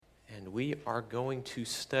and we are going to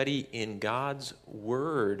study in God's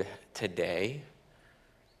Word today.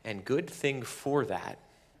 And good thing for that,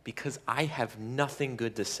 because I have nothing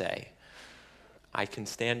good to say. I can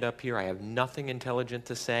stand up here, I have nothing intelligent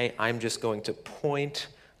to say. I'm just going to point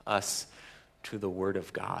us to the Word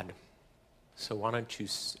of God. So why don't you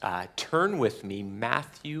turn with me,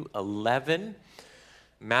 Matthew 11.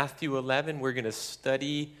 Matthew 11, we're going to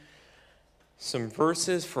study some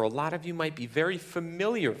verses. For a lot of you might be very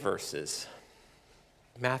familiar verses.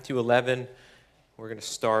 Matthew 11, we're going to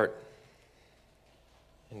start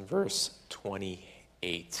in verse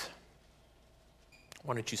 28.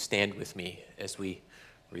 Why don't you stand with me as we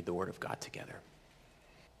read the Word of God together?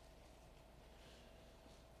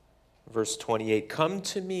 Verse 28, "Come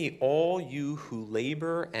to me, all you who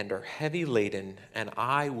labor and are heavy laden, and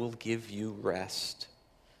I will give you rest.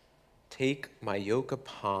 Take my yoke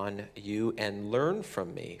upon you and learn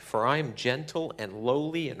from me, for I am gentle and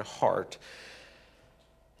lowly in heart,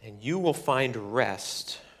 and you will find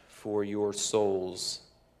rest for your souls.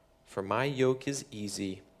 For my yoke is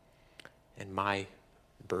easy and my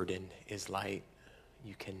burden is light."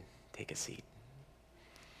 You can take a seat.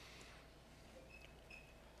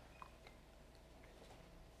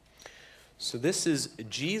 So this is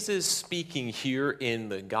Jesus speaking here in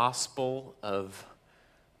the Gospel of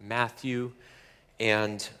Matthew,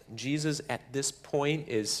 and Jesus at this point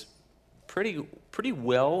is pretty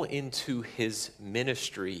well into his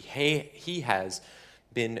ministry. He has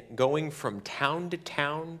been going from town to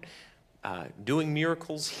town, doing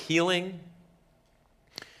miracles, healing,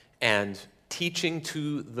 and teaching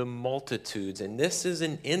to the multitudes. And this is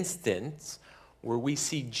an instance where we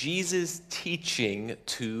see Jesus teaching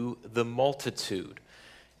to the multitude.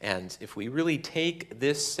 And if we really take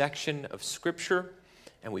this section of Scripture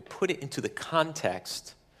and we put it into the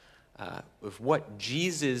context of what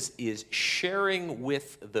Jesus is sharing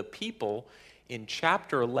with the people, in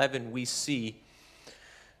chapter 11 we see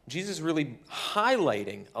Jesus really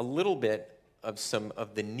highlighting a little bit of some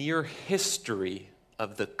of the near history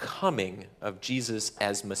of the coming of Jesus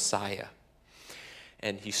as Messiah.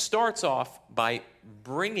 And he starts off by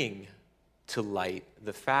bringing to light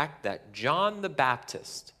the fact that John the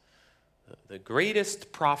Baptist, the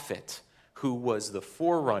greatest prophet, who was the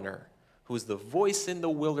forerunner, who was the voice in the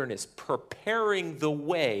wilderness, preparing the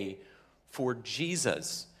way for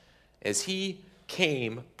Jesus as he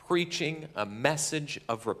came preaching a message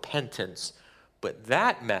of repentance. But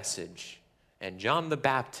that message, and John the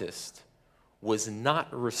Baptist, was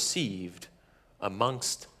not received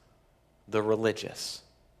amongst the religious.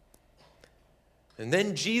 And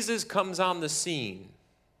then Jesus comes on the scene,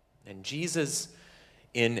 and Jesus,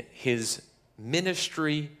 in his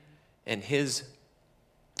ministry and his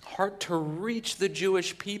heart to reach the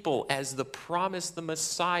Jewish people as the promised, the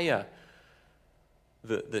Messiah,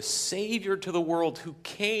 the Savior to the world, who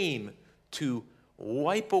came to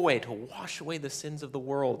wipe away, to wash away the sins of the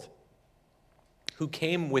world, who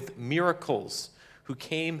came with miracles, who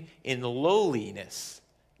came in lowliness,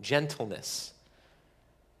 gentleness,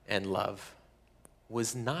 and love,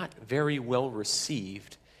 was not very well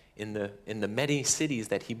received in the many cities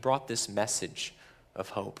that he brought this message of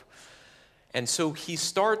hope. And so he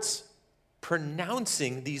starts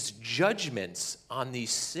pronouncing these judgments on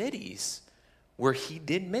these cities where he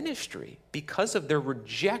did ministry because of their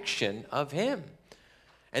rejection of him.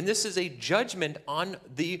 And this is a judgment on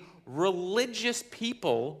the religious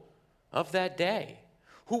people of that day,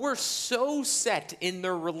 who were so set in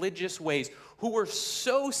their religious ways, who were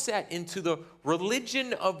so set into the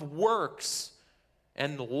religion of works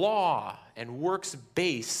and law and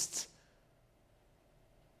works-based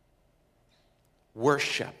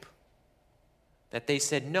worship, that they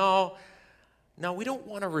said, no, we don't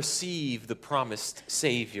want to receive the promised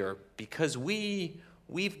Savior because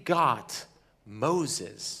we've got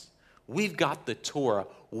Moses, we've got the Torah,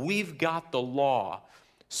 we've got the law.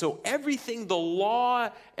 So everything the law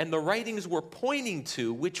and the writings were pointing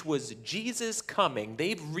to, which was Jesus coming,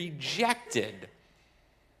 they've rejected.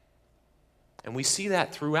 And we see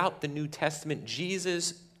that throughout the New Testament,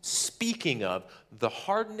 Jesus speaking of the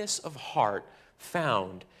hardness of heart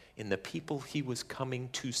found in the people he was coming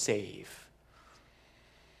to save.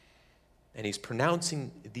 And he's pronouncing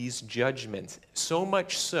these judgments, so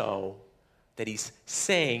much so that he's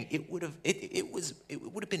saying it would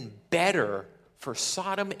have been better for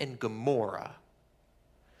Sodom and Gomorrah.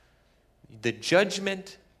 The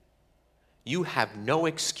judgment, you have no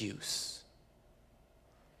excuse.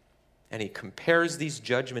 And he compares these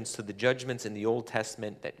judgments to the judgments in the Old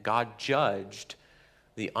Testament that God judged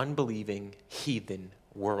the unbelieving heathen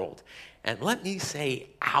world. And let me say,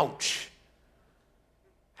 ouch.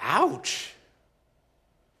 Ouch.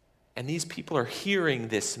 And these people are hearing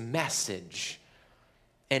this message.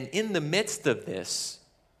 And in the midst of this,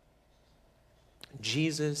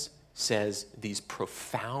 Jesus says these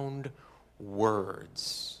profound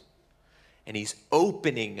words. And he's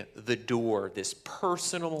opening the door, this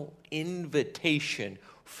personal invitation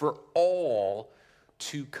for all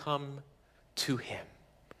to come to him.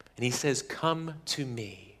 And he says, come to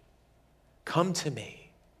me. Come to me.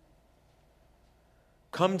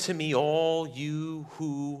 Come to me, all you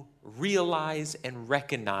who realize and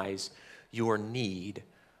recognize your need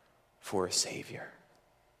for a Savior.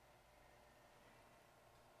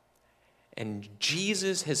 And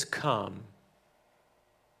Jesus has come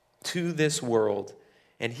to this world,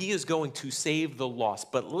 and he is going to save the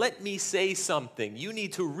lost. But let me say something. You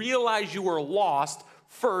need to realize you are lost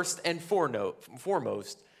first and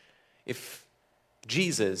foremost if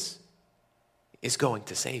Jesus is going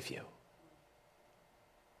to save you.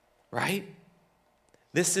 Right?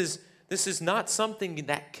 This is not something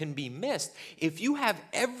that can be missed. If you have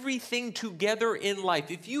everything together in life,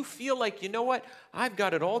 if you feel like, you know what, I've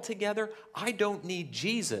got it all together, I don't need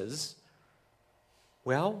Jesus,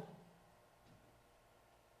 well,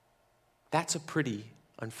 that's a pretty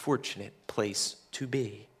unfortunate place to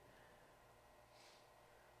be.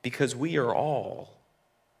 Because we are all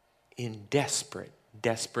in desperate,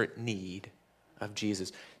 desperate need of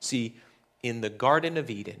Jesus. See, in the Garden of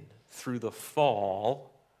Eden, through the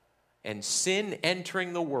fall and sin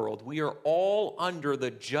entering the world, we are all under the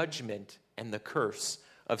judgment and the curse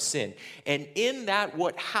of sin. And in that,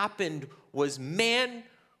 what happened was man,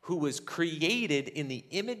 who was created in the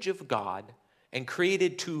image of God and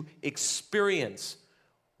created to experience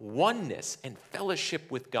oneness and fellowship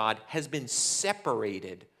with God, has been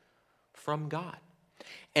separated from God.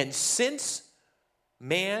 And since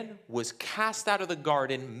man was cast out of the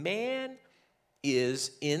garden, man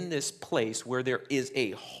is in this place where there is a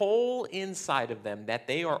hole inside of them that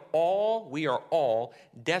we are all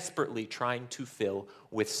desperately trying to fill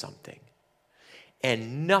with something.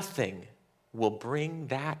 And nothing will bring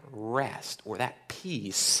that rest or that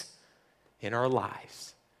peace in our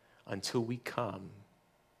lives until we come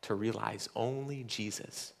to realize only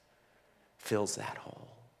Jesus fills that hole.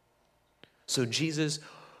 So Jesus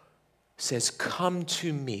says, come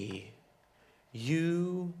to me,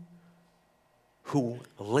 you who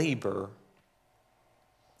labor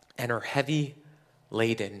and are heavy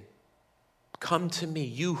laden. Come to me,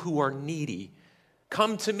 you who are needy.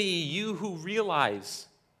 Come to me, you who realize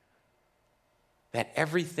that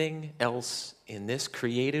everything else in this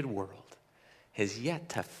created world has yet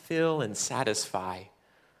to fill and satisfy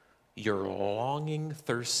your longing,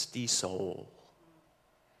 thirsty soul.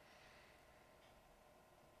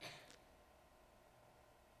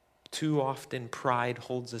 Too often, pride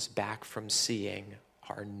holds us back from seeing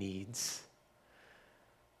our needs.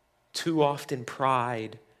 Too often,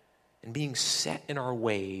 pride and being set in our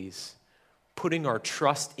ways, putting our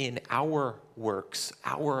trust in our works,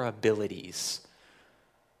 our abilities,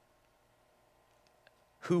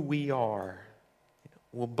 who we are,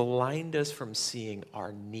 will blind us from seeing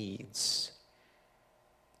our needs.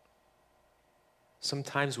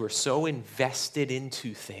 Sometimes we're so invested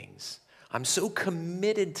into things. I'm so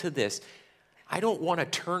committed to this. I don't want to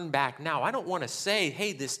turn back now. I don't want to say,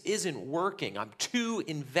 hey, this isn't working. I'm too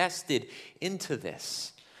invested into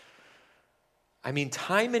this. I mean,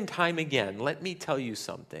 time and time again, let me tell you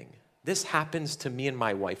something. This happens to me and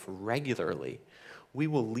my wife regularly. We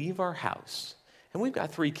will leave our house, and we've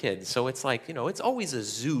got 3 kids, so it's like, it's always a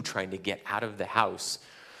zoo trying to get out of the house.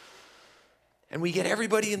 And we get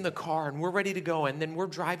everybody in the car, and we're ready to go, and then we're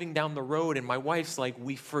driving down the road, and my wife's like,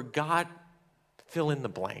 we forgot, fill in the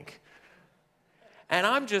blank. And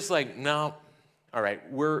I'm just like, no, all right,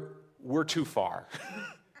 we're too far.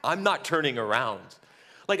 I'm not turning around.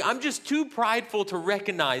 Like, I'm just too prideful to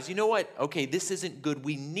recognize, you know what? Okay, this isn't good.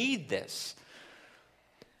 We need this.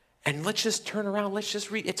 And let's just turn around. Let's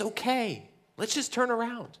just read. It's okay. Let's just turn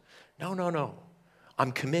around. No.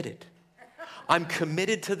 I'm committed. I'm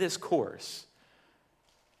committed to this course.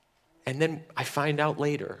 And then I find out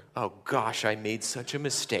later, oh gosh, I made such a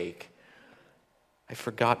mistake. I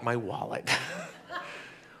forgot my wallet.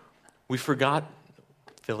 We forgot,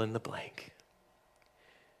 fill in the blank.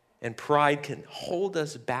 And pride can hold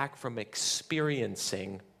us back from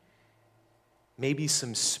experiencing maybe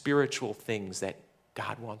some spiritual things that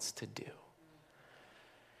God wants to do.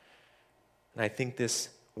 And I think this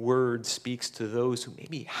word speaks to those who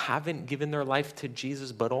maybe haven't given their life to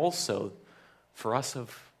Jesus, but also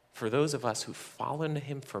for those of us who've followed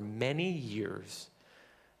him for many years.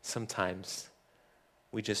 Sometimes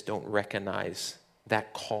we just don't recognize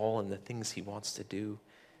that call and the things he wants to do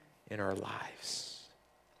in our lives.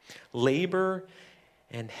 labor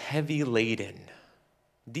and heavy laden.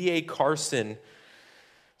 D.A. Carson,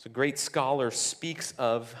 who's a great scholar, speaks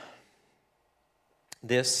of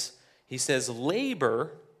this. He says,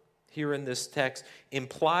 labor, here in this text,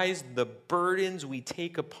 implies the burdens we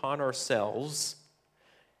take upon ourselves,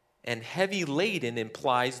 and heavy laden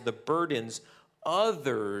implies the burdens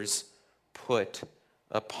others put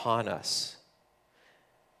upon us.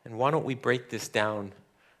 And why don't we break this down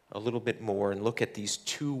a little bit more and look at these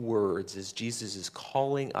two words as Jesus is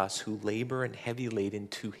calling us who labor and heavy laden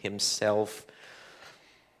to himself.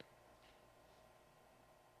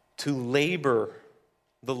 To labor,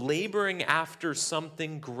 the laboring after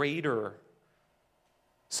something greater,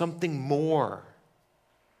 something more,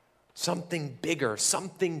 something bigger,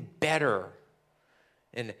 something better,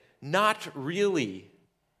 and not really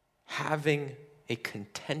having a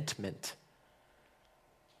contentment.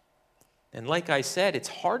 And like I said, it's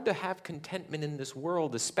hard to have contentment in this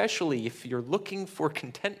world, especially if you're looking for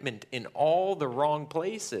contentment in all the wrong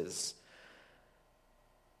places.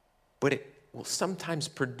 But it will sometimes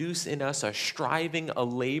produce in us a striving, a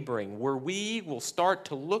laboring, where we will start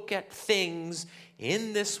to look at things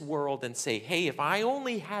in this world and say, hey, if I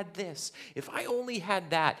only had this, if I only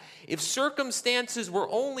had that, if circumstances were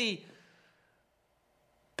only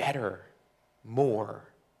better, more,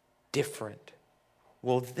 different,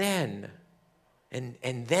 well then,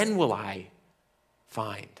 and then will I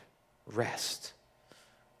find rest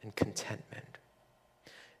and contentment.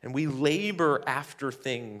 And we labor after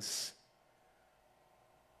things.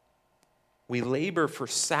 We labor for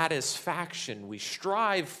satisfaction. We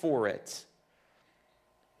strive for it.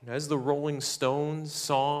 And as the Rolling Stones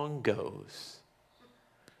song goes,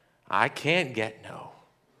 I can't get no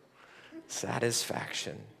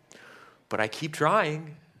satisfaction, but I keep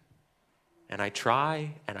trying. And I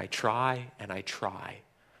try, and I try, and I try.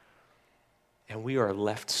 And we are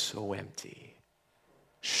left so empty,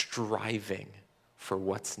 striving for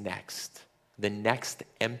what's next, the next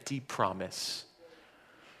empty promise.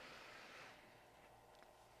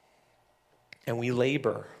 And we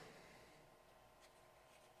labor.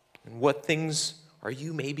 And what things are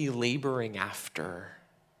you maybe laboring after,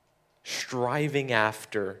 striving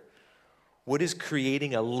after? What is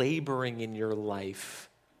creating a laboring in your life?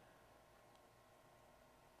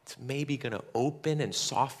 It's maybe going to open and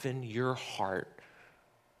soften your heart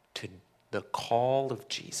to the call of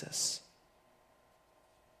Jesus.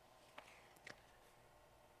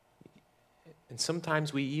 And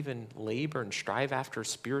sometimes we even labor and strive after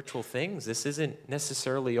spiritual things. This isn't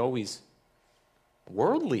necessarily always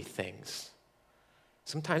worldly things.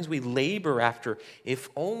 Sometimes we labor after, if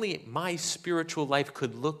only my spiritual life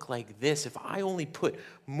could look like this, if I only put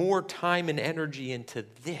more time and energy into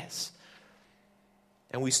this.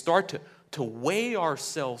 And we start to weigh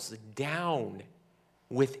ourselves down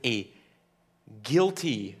with a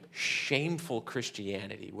guilty, shameful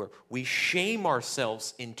Christianity where we shame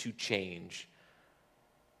ourselves into change.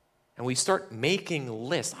 And we start making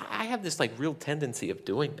lists. I have this real tendency of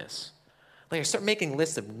doing this. I start making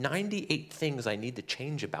lists of 98 things I need to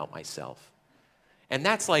change about myself. And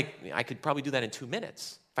that's I could probably do that in 2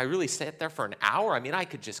 minutes. If I really sat there for an hour, I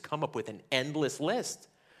could just come up with an endless list.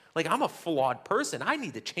 I'm a flawed person. I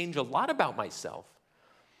need to change a lot about myself.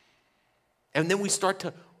 And then we start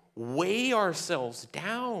to weigh ourselves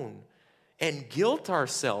down and guilt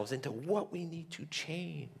ourselves into what we need to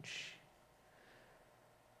change.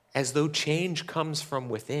 As though change comes from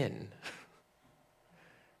within.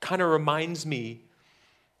 Kind of reminds me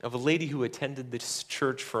of a lady who attended this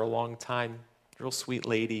church for a long time. Real sweet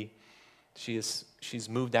lady. She's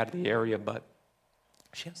moved out of the area, but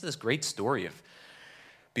she has this great story of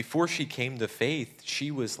before she came to faith, she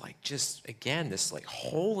was this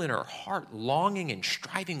hole in her heart, longing and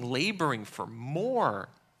striving, laboring for more,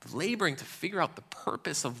 laboring to figure out the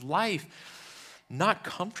purpose of life, not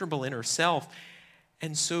comfortable in herself.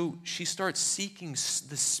 And so she starts seeking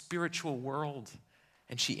the spiritual world.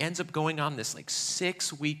 And she ends up going on this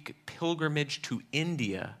 6-week pilgrimage to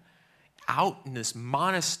India, out in this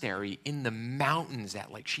monastery in the mountains that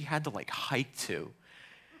she had to hike to.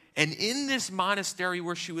 And in this monastery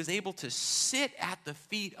where she was able to sit at the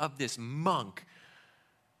feet of this monk,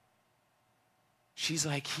 she's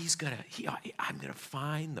like, I'm going to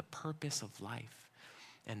find the purpose of life.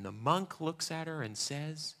 And the monk looks at her and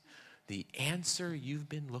says, the answer you've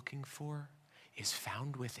been looking for is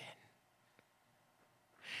found within.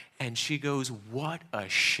 And she goes, what a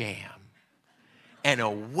sham and a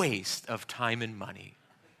waste of time and money.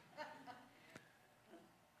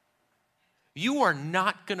 You are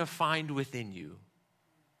not going to find within you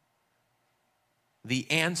the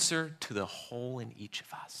answer to the hole in each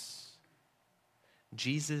of us.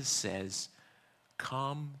 Jesus says,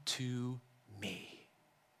 come to me.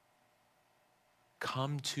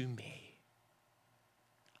 Come to me.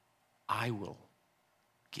 I will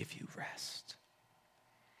give you rest.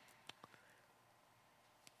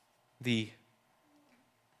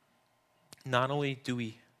 Not only do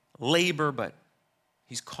we labor, but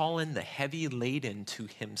he's calling the heavy laden to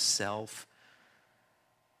himself.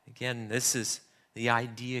 Again, this is the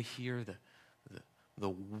idea here, the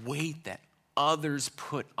weight that others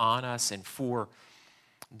put on us. And for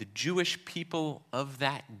the Jewish people of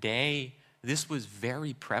that day, this was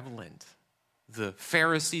very prevalent. The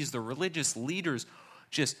Pharisees, the religious leaders,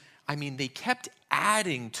 they kept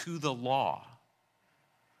adding to the law.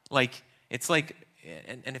 It's like,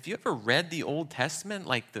 and if you ever read the Old Testament,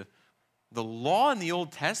 like the law in the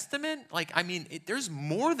Old Testament, there's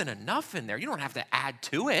more than enough in there. You don't have to add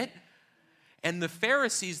to it. And the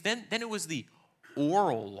Pharisees, then it was the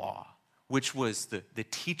oral law, which was the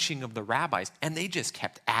teaching of the rabbis. And they just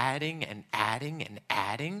kept adding and adding and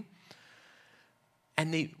adding.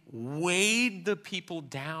 And they weighed the people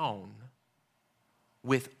down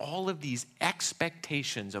with all of these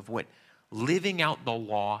expectations of what living out the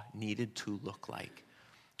law needed to look like,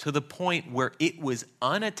 to the point where it was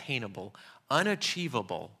unattainable,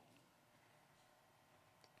 unachievable.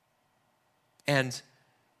 And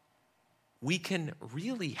we can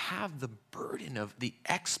really have the burden of the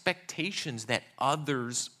expectations that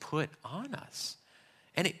others put on us.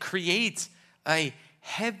 And it creates a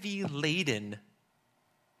heavy laden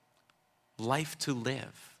life to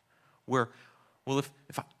live, where,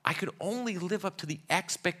 if I could only live up to the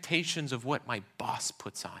expectations of what my boss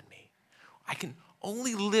puts on me, I can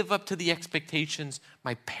only live up to the expectations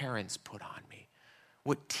my parents put on me,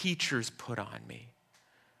 what teachers put on me,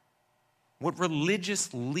 what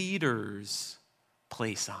religious leaders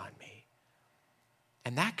place on me.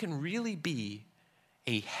 And that can really be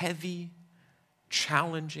a heavy,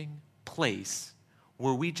 challenging place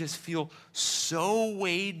where we just feel so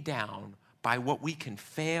weighed down by what we can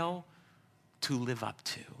fail to live up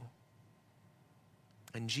to.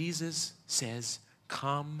 And Jesus says,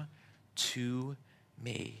 come to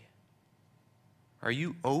me. Are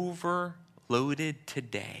you overloaded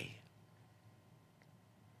today?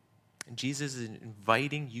 And Jesus is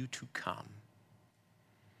inviting you to come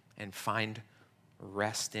and find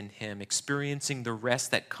rest in him, experiencing the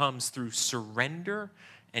rest that comes through surrender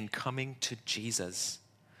and coming to Jesus.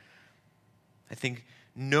 I think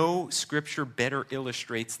no scripture better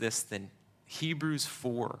illustrates this than Hebrews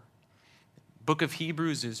 4. The book of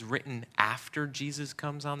Hebrews is written after Jesus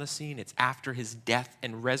comes on the scene. It's after his death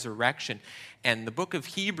and resurrection. And the book of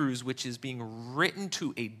Hebrews, which is being written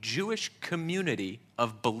to a Jewish community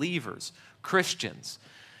of believers, Christians.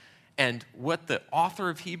 And what the author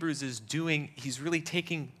of Hebrews is doing, he's really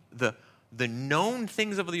taking the known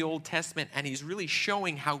things of the Old Testament, and he's really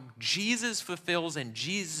showing how Jesus fulfills, and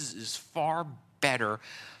Jesus is far better.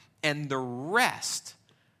 And the rest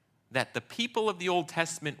that the people of the Old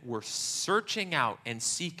Testament were searching out and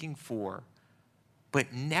seeking for,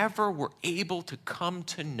 but never were able to come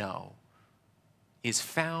to know, is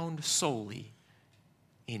found solely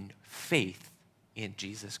in faith in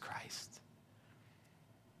Jesus Christ.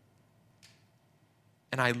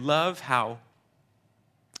 And I love how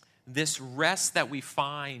this rest that we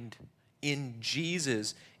find in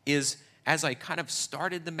Jesus is, as I kind of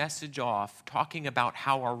started the message off, talking about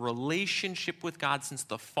how our relationship with God since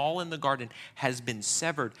the fall in the garden has been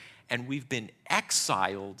severed and we've been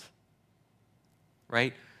exiled,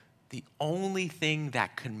 right? The only thing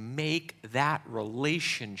that can make that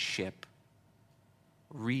relationship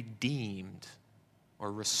redeemed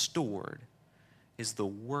or restored is the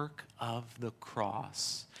work of the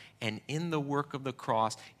cross. And in the work of the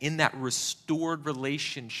cross, in that restored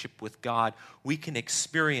relationship with God, we can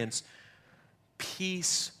experience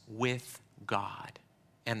peace with God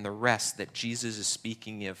and the rest that Jesus is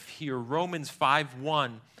speaking of here. Romans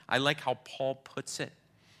 5:1, I like how Paul puts it,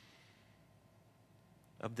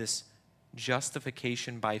 of this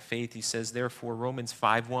justification by faith. He says, therefore, Romans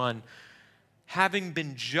 5:1, having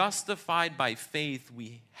been justified by faith,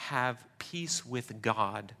 we have peace with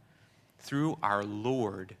God through our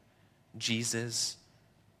Lord Jesus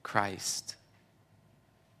Christ.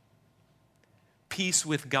 Peace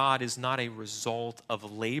with God is not a result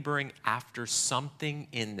of laboring after something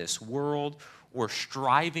in this world or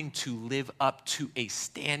striving to live up to a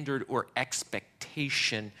standard or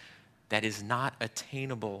expectation that is not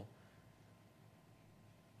attainable.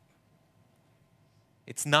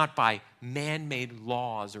 It's not by man-made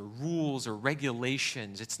laws or rules or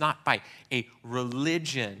regulations. It's not by a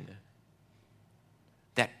religion.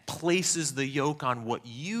 that places the yoke on what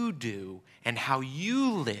you do and how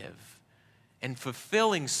you live and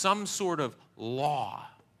fulfilling some sort of law.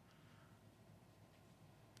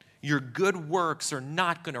 Your good works are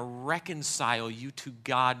not going to reconcile you to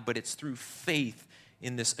God, but it's through faith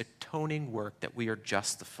in this atoning work that we are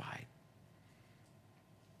justified.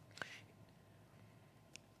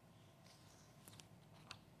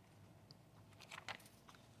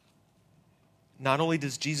 Not only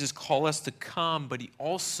does Jesus call us to come, but he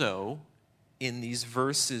also, in these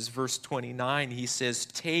verses, verse 29, he says,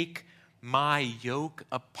 "Take my yoke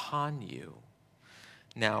upon you."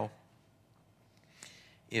 Now,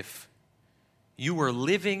 if you were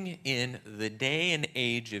living in the day and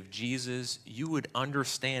age of Jesus, you would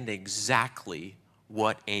understand exactly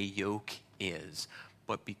what a yoke is.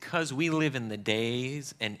 But because we live in the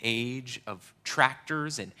days and age of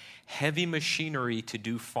tractors and heavy machinery to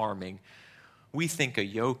do farming, we think a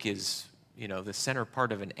yoke is, the center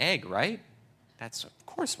part of an egg, right? That's, of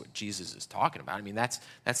course, what Jesus is talking about. I mean, that's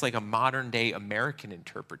like a modern-day American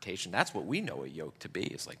interpretation. That's what we know a yoke to be,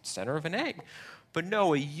 is like the center of an egg. But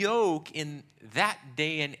no, a yoke in that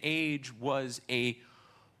day and age was a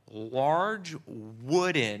large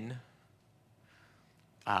wooden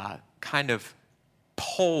kind of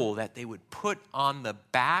pole that they would put on the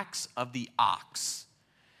backs of the ox.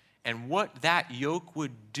 And what that yoke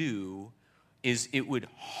would do is it would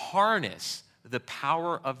harness the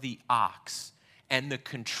power of the ox and the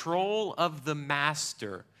control of the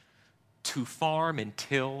master to farm and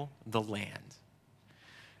till the land.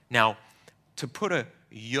 Now, to put a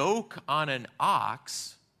yoke on an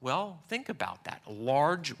ox, well, think about that. A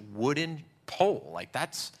large wooden pole.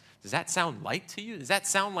 Does that sound light to you? Does that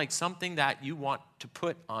sound like something that you want to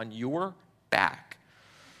put on your back?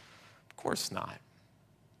 Of course not.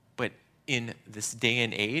 But in this day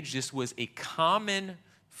and age, this was a common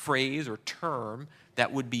phrase or term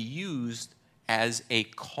that would be used as a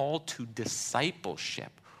call to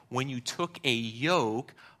discipleship. When you took a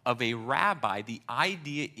yoke of a rabbi, the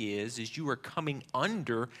idea is you are coming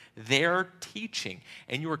under their teaching,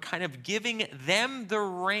 and you are kind of giving them the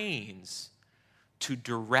reins to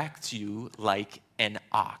direct you like an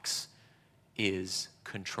ox is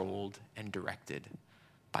controlled and directed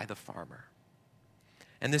by the farmer.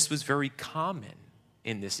 And this was very common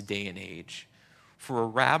in this day and age for a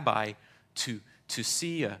rabbi to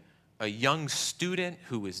see a young student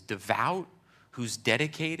who is devout, who's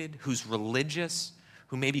dedicated, who's religious,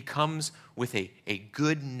 who maybe comes with a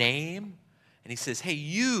good name, and he says, "Hey,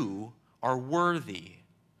 you are worthy.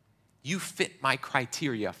 You fit my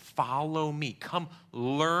criteria. Follow me. Come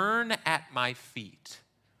learn at my feet."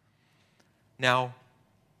 Now,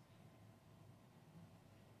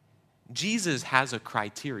 Jesus has a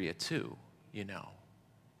criteria too,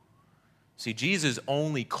 See, Jesus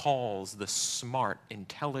only calls the smart,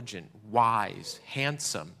 intelligent, wise,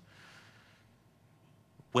 handsome,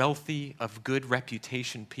 wealthy, of good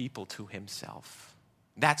reputation people to himself.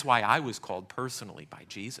 That's why I was called personally by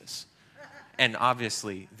Jesus. And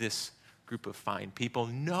obviously, this group of fine people.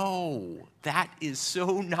 No, that is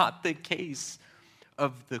so not the case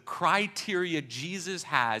of the criteria Jesus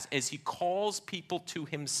has as he calls people to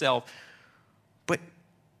himself. But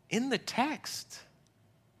in the text,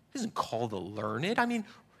 he doesn't call the learned. I mean,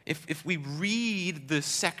 if we read the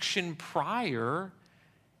section prior,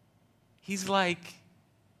 he's like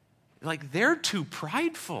they're too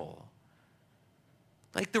prideful.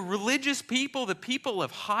 Like the religious people, the people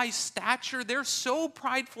of high stature, they're so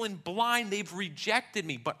prideful and blind, they've rejected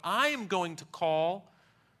me. But I am going to call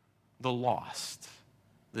the lost,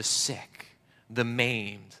 the sick, the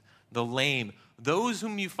maimed, the lame, those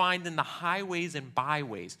whom you find in the highways and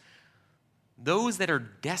byways, those that are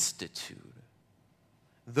destitute,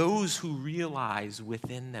 those who realize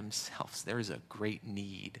within themselves there is a great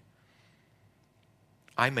need.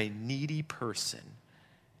 I'm a needy person.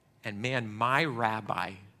 And man, my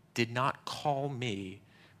rabbi did not call me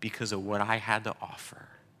because of what I had to offer,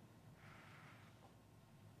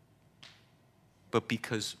 but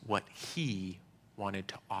because what he wanted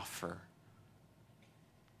to offer.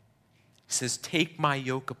 He says, "Take my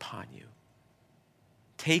yoke upon you.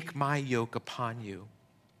 Take my yoke upon you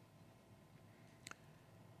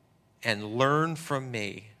and learn from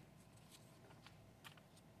me."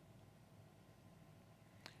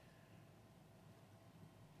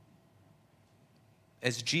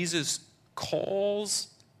 As Jesus calls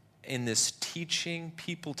in this teaching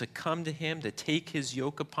people to come to him, to take his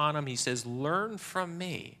yoke upon him, he says, "Learn from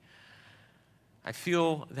me." I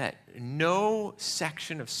feel that no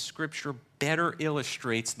section of Scripture better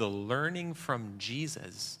illustrates the learning from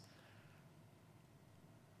Jesus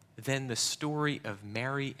than the story of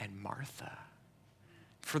Mary and Martha.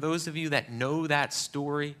 For those of you that know that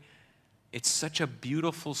story, it's such a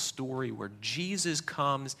beautiful story where Jesus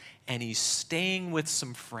comes and he's staying with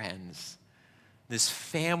some friends, this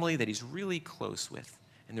family that he's really close with.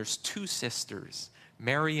 And there's two sisters,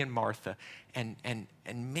 Mary and Martha. And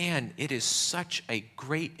man, it is such a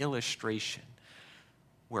great illustration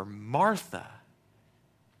where Martha,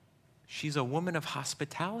 she's a woman of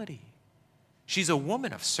hospitality. She's a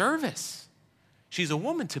woman of service. She's a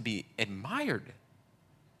woman to be admired.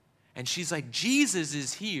 And she's like, Jesus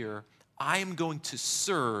is here. I am going to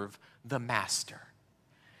serve the master.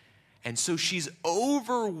 And so she's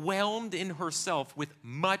overwhelmed in herself with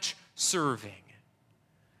much serving,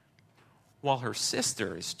 while her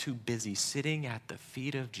sister is too busy sitting at the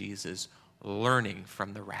feet of Jesus, learning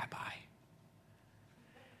from the rabbi.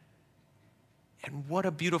 And what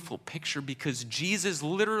a beautiful picture, because Jesus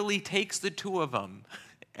literally takes the two of them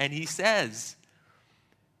and he says,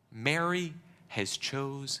 Mary has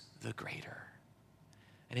chose the greater.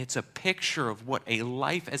 And it's a picture of what a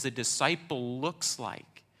life as a disciple looks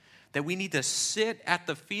like, that we need to sit at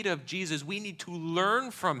the feet of Jesus. We need to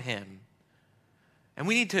learn from him. And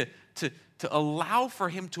we need to allow for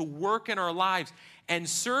him to work in our lives. And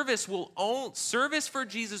service for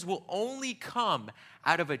Jesus will only come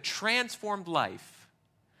out of a transformed life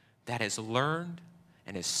that has learned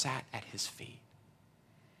and has sat at his feet.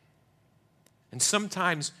 And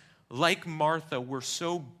sometimes, like Martha, we're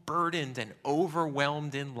so burdened and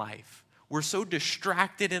overwhelmed in life. We're so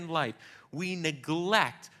distracted in life. We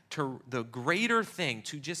neglect the greater thing,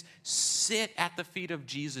 to just sit at the feet of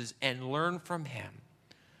Jesus and learn from him.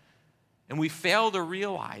 And we fail to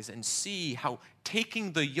realize and see how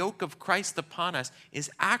taking the yoke of Christ upon us is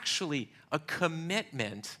actually a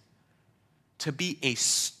commitment to be a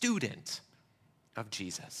student of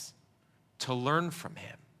Jesus, to learn from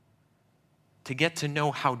him, to get to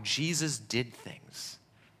know how Jesus did things,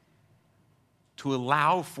 to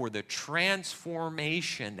allow for the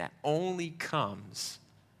transformation that only comes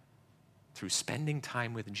through spending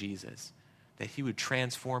time with Jesus, that he would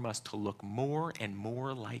transform us to look more and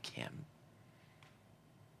more like him.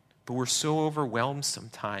 But we're so overwhelmed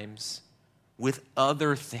sometimes with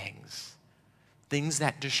other things, things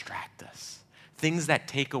that distract us, things that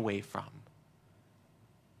take away from.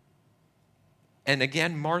 And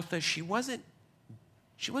again, Martha, she wasn't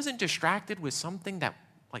distracted with something that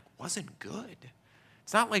wasn't good.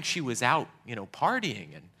 It's not like she was out,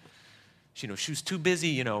 partying and she was too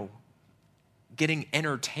busy, getting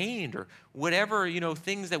entertained or whatever,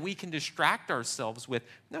 things that we can distract ourselves with.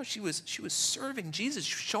 No, she was serving Jesus,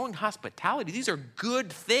 showing hospitality. These are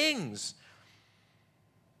good things.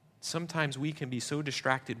 Sometimes we can be so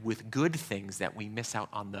distracted with good things that we miss out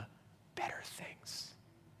on the better things.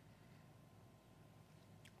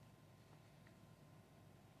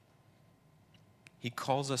 He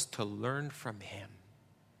calls us to learn from him.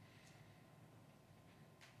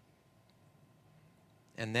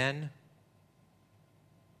 And then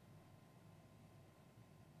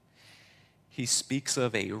he speaks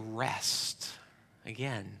of a rest.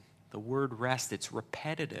 Again, the word rest, it's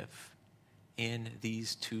repetitive in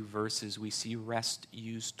these two verses. We see rest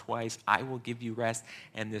used twice. I will give you rest.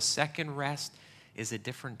 And the second rest is a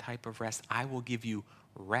different type of rest. I will give you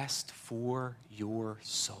rest for your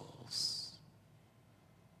souls.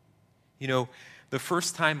 The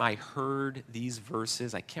first time I heard these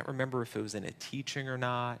verses, I can't remember if it was in a teaching or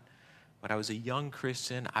not, but I was a young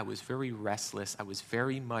Christian. I was very restless. I was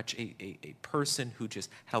very much a person who just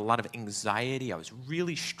had a lot of anxiety. I was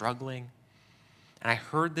really struggling. And I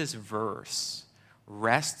heard this verse,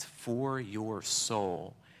 rest for your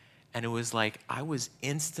soul. And it was like I was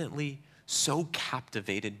instantly so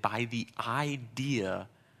captivated by the idea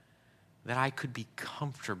that I could be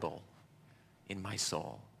comfortable in my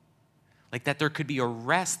soul. Like that there could be a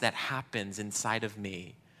rest that happens inside of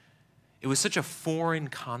me. It was such a foreign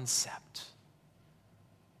concept.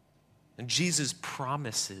 And Jesus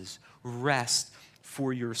promises rest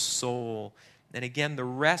for your soul. And again, the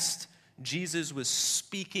rest Jesus was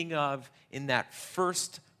speaking of in that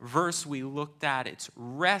first verse we looked at, it's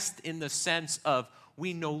rest in the sense of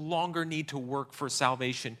we no longer need to work for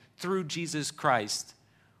salvation through Jesus Christ.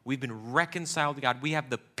 We've been reconciled to God. We have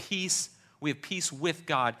the peace. We have peace with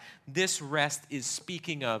God. This rest is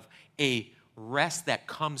speaking of a rest that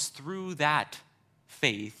comes through that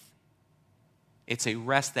faith. It's a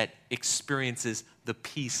rest that experiences the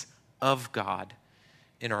peace of God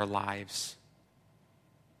in our lives.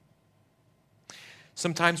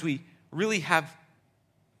 Sometimes we really have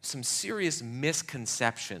some serious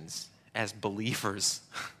misconceptions as believers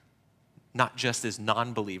not just as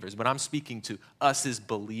non-believers, but I'm speaking to us as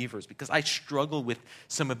believers because I struggle with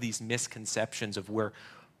some of these misconceptions of where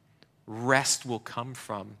rest will come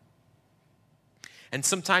from. And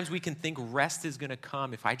sometimes we can think rest is going to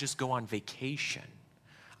come if I just go on vacation.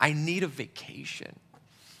 I need a vacation.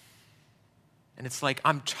 And it's like,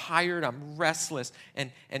 I'm tired, I'm restless.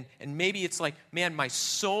 And maybe it's like, man, my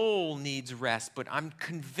soul needs rest, but I'm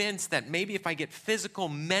convinced that maybe if I get physical,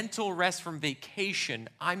 mental rest from vacation,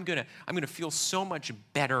 I'm gonna feel so much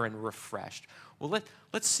better and refreshed. Well,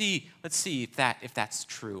 let's see if that's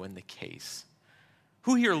true in the case.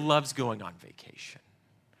 Who here loves going on vacation?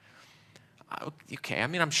 Okay, I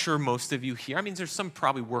mean, I'm sure most of you here, I mean, there's some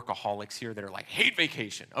probably workaholics here that are like, hate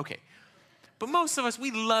vacation. Okay. But most of us,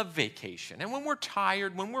 we love vacation. And when we're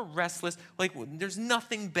tired, when we're restless, like there's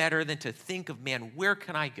nothing better than to think of, man, where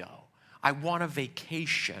can I go? I want a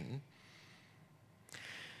vacation.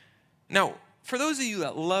 Now, for those of you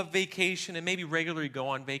that love vacation and maybe regularly go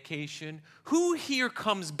on vacation, who here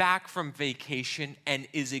comes back from vacation and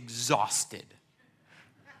is exhausted?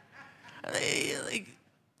 Like,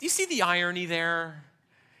 do you see the irony there?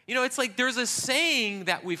 You know, it's like there's a saying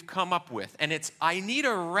that we've come up with, and it's, I need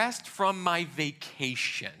a rest from my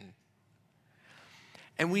vacation.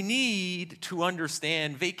 And we need to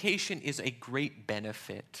understand vacation is a great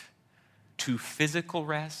benefit to physical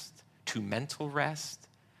rest, to mental rest,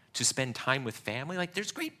 to spend time with family. Like,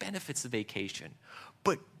 there's great benefits to vacation.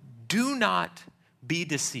 But do not be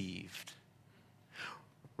deceived.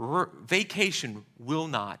 Vacation will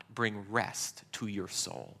not bring rest to your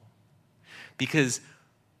soul. Because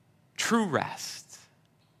true rest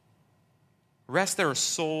that our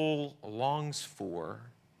soul longs for,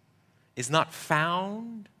 is not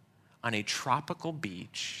found on a tropical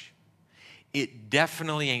beach. It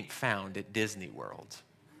definitely ain't found at Disney World.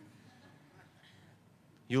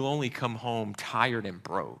 You'll only come home tired and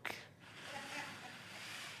broke.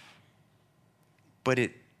 But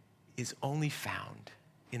it is only found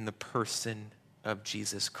in the person of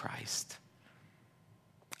Jesus Christ.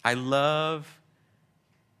 I love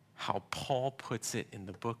how Paul puts it in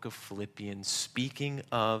the book of Philippians, speaking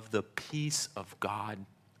of the peace of God,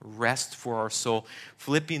 rest for our soul.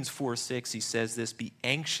 Philippians 4:6, he says this, be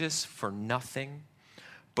anxious for nothing,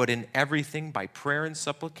 but in everything by prayer and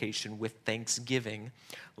supplication with thanksgiving,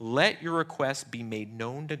 let your requests be made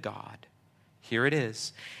known to God. Here it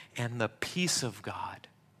is. And the peace of God,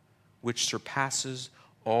 which surpasses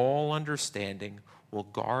all understanding, will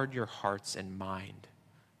guard your hearts and mind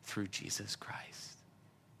through Jesus Christ.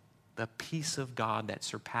 The peace of God that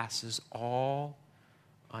surpasses all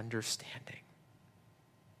understanding.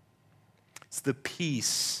 It's the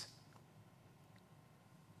peace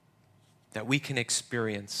that we can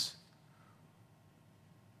experience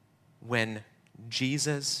when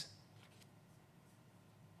Jesus'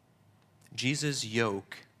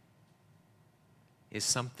 yoke is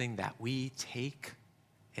something that we take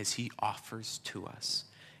as he offers to us,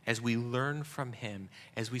 as we learn from him,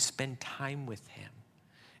 as we spend time with him,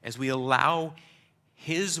 as we allow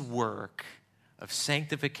his work of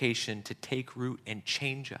sanctification to take root and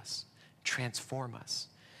change us, transform us.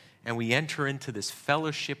 And we enter into this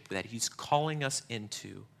fellowship that he's calling us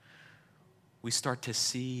into, we start to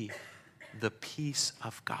see the peace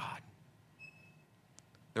of God,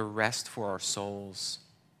 the rest for our souls.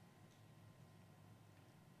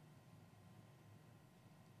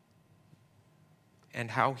 And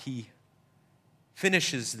how he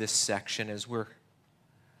finishes this section as we're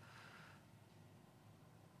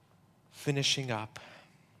finishing up.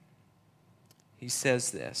 He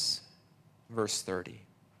says this, verse 30.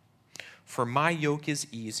 For my yoke is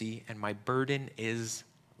easy and my burden is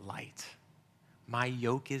light. My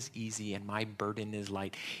yoke is easy and my burden is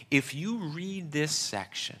light. If you read this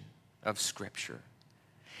section of Scripture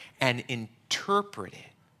and interpret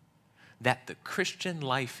it that the Christian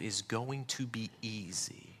life is going to be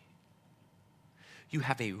easy, you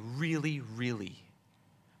have a really, really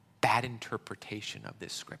bad interpretation of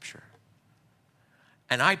this Scripture.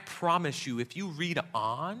 And I promise you, if you read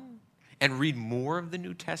on and read more of the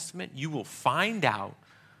New Testament, you will find out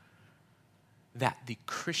that the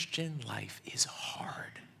Christian life is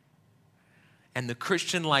hard. And the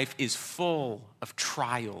Christian life is full of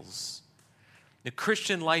trials. The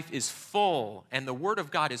Christian life is full, and the Word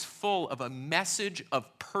of God is full of a message of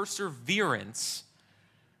perseverance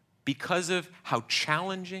because of how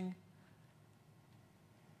challenging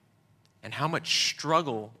and how much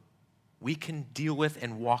struggle we can deal with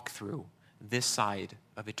and walk through this side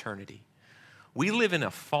of eternity. We live in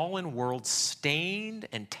a fallen world stained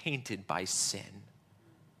and tainted by sin.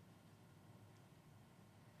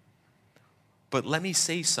 But let me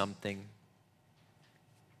say something.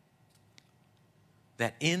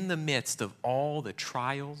 that in the midst of all the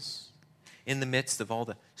trials, in the midst of all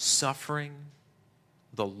the suffering,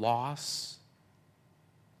 the loss,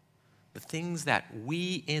 the things that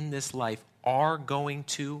we in this life are going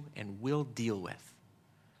to and will deal with,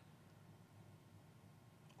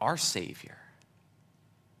 our Savior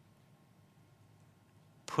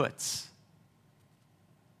puts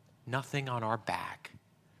nothing on our back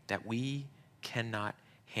that we cannot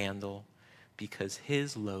handle because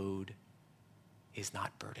his load is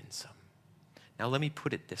not burdensome. Now let me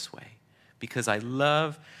put it this way, because I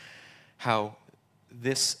love how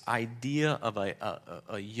this idea of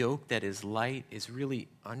a yoke that is light is really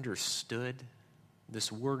understood.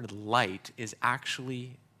 This word light is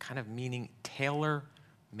actually kind of meaning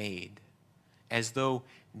tailor-made, as though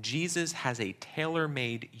Jesus has a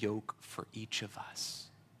tailor-made yoke for each of us.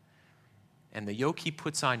 And the yoke he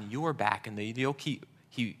puts on your back and the yoke he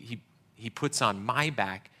puts on my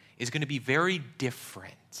back is going to be very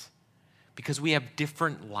different because we have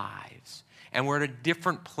different lives and we're at a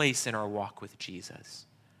different place in our walk with Jesus.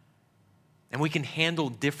 And we can handle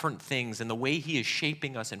different things, and the way he is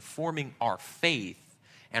shaping us and forming our faith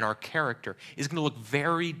and our character is going to look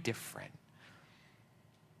very different.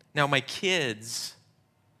 Now, my kids,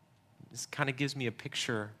 this kind of gives me a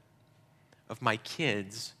picture of my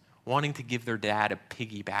kids wanting to give their dad a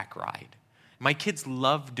piggyback ride. My kids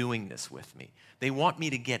love doing this with me. They want me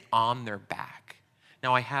to get on their back.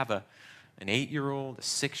 Now, I have an 8-year-old, a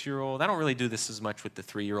 6-year-old. I don't really do this as much with the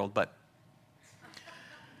 3-year-old, but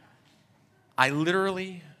I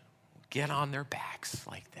literally get on their backs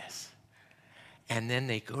like this. And then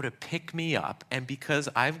they go to pick me up. And because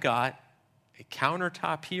I've got a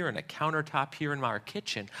countertop here and a countertop here in our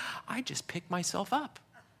kitchen, I just pick myself up.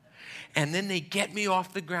 And then they get me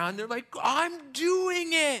off the ground. They're like, I'm doing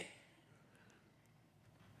it.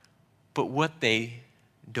 But what they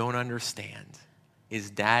don't understand is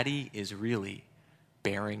Daddy is really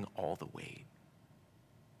bearing all the weight.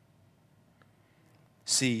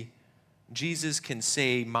 See, Jesus can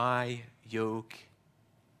say, my yoke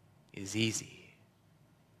is easy.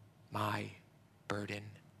 My burden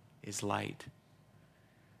is light.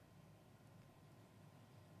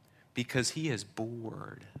 Because he has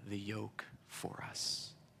bore the yoke for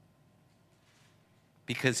us.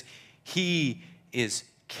 Because he is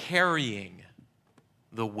carrying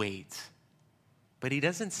the weight. But he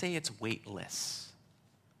doesn't say it's weightless.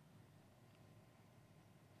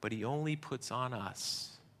 But he only puts on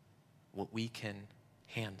us what we can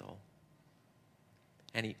handle.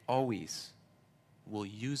 And he always will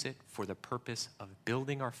use it for the purpose of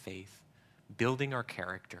building our faith, building our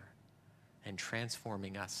character, and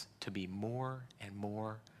transforming us to be more and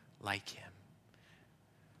more like him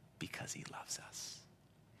because he loves us.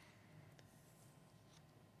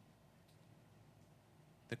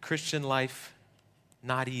 The Christian life,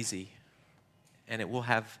 not easy, and it will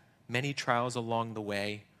have many trials along the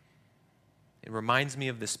way. It reminds me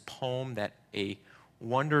of this poem that a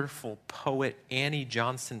wonderful poet, Annie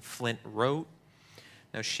Johnson Flint, wrote.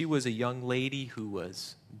 Now, she was a young lady who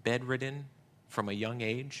was bedridden from a young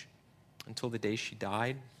age until the day she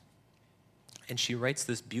died. And she writes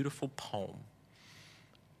this beautiful poem.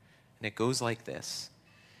 And it goes like this.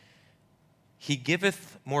 He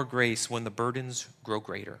giveth more grace when the burdens grow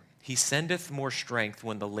greater. He sendeth more strength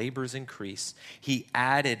when the labors increase. He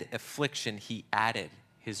added affliction, he added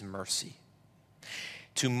his mercy.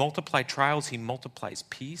 To multiply trials, he multiplies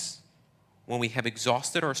peace. When we have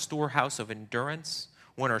exhausted our storehouse of endurance,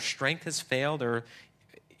 when our strength has failed, or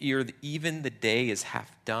even the day is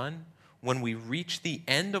half done, when we reach the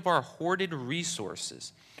end of our hoarded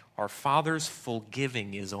resources, our Father's full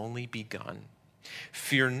giving is only begun.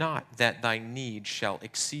 Fear not that thy need shall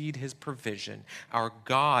exceed his provision. Our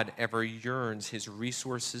God ever yearns his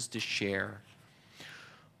resources to share.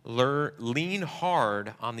 Lean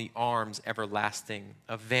hard on the arms everlasting,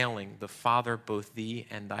 availing the Father both thee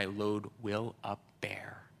and thy load will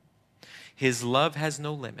upbear. His love has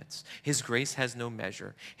no limits. His grace has no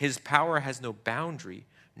measure. His power has no boundary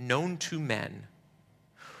known to men.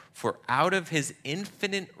 For out of his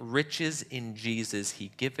infinite riches in Jesus, he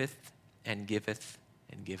giveth and giveth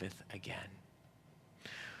and giveth again.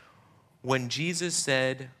 When Jesus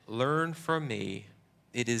said, learn from me,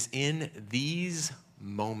 it is in these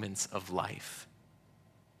moments of life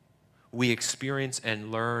we experience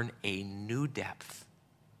and learn a new depth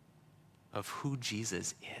of who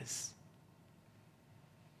Jesus is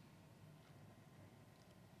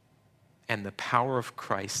and the power of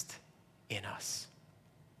Christ in us.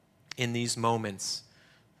 In these moments,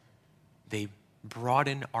 they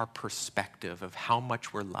broaden our perspective of how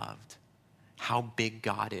much we're loved, how big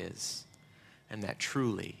God is, and that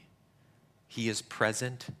truly He is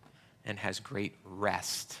present and has great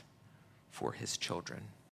rest for his children.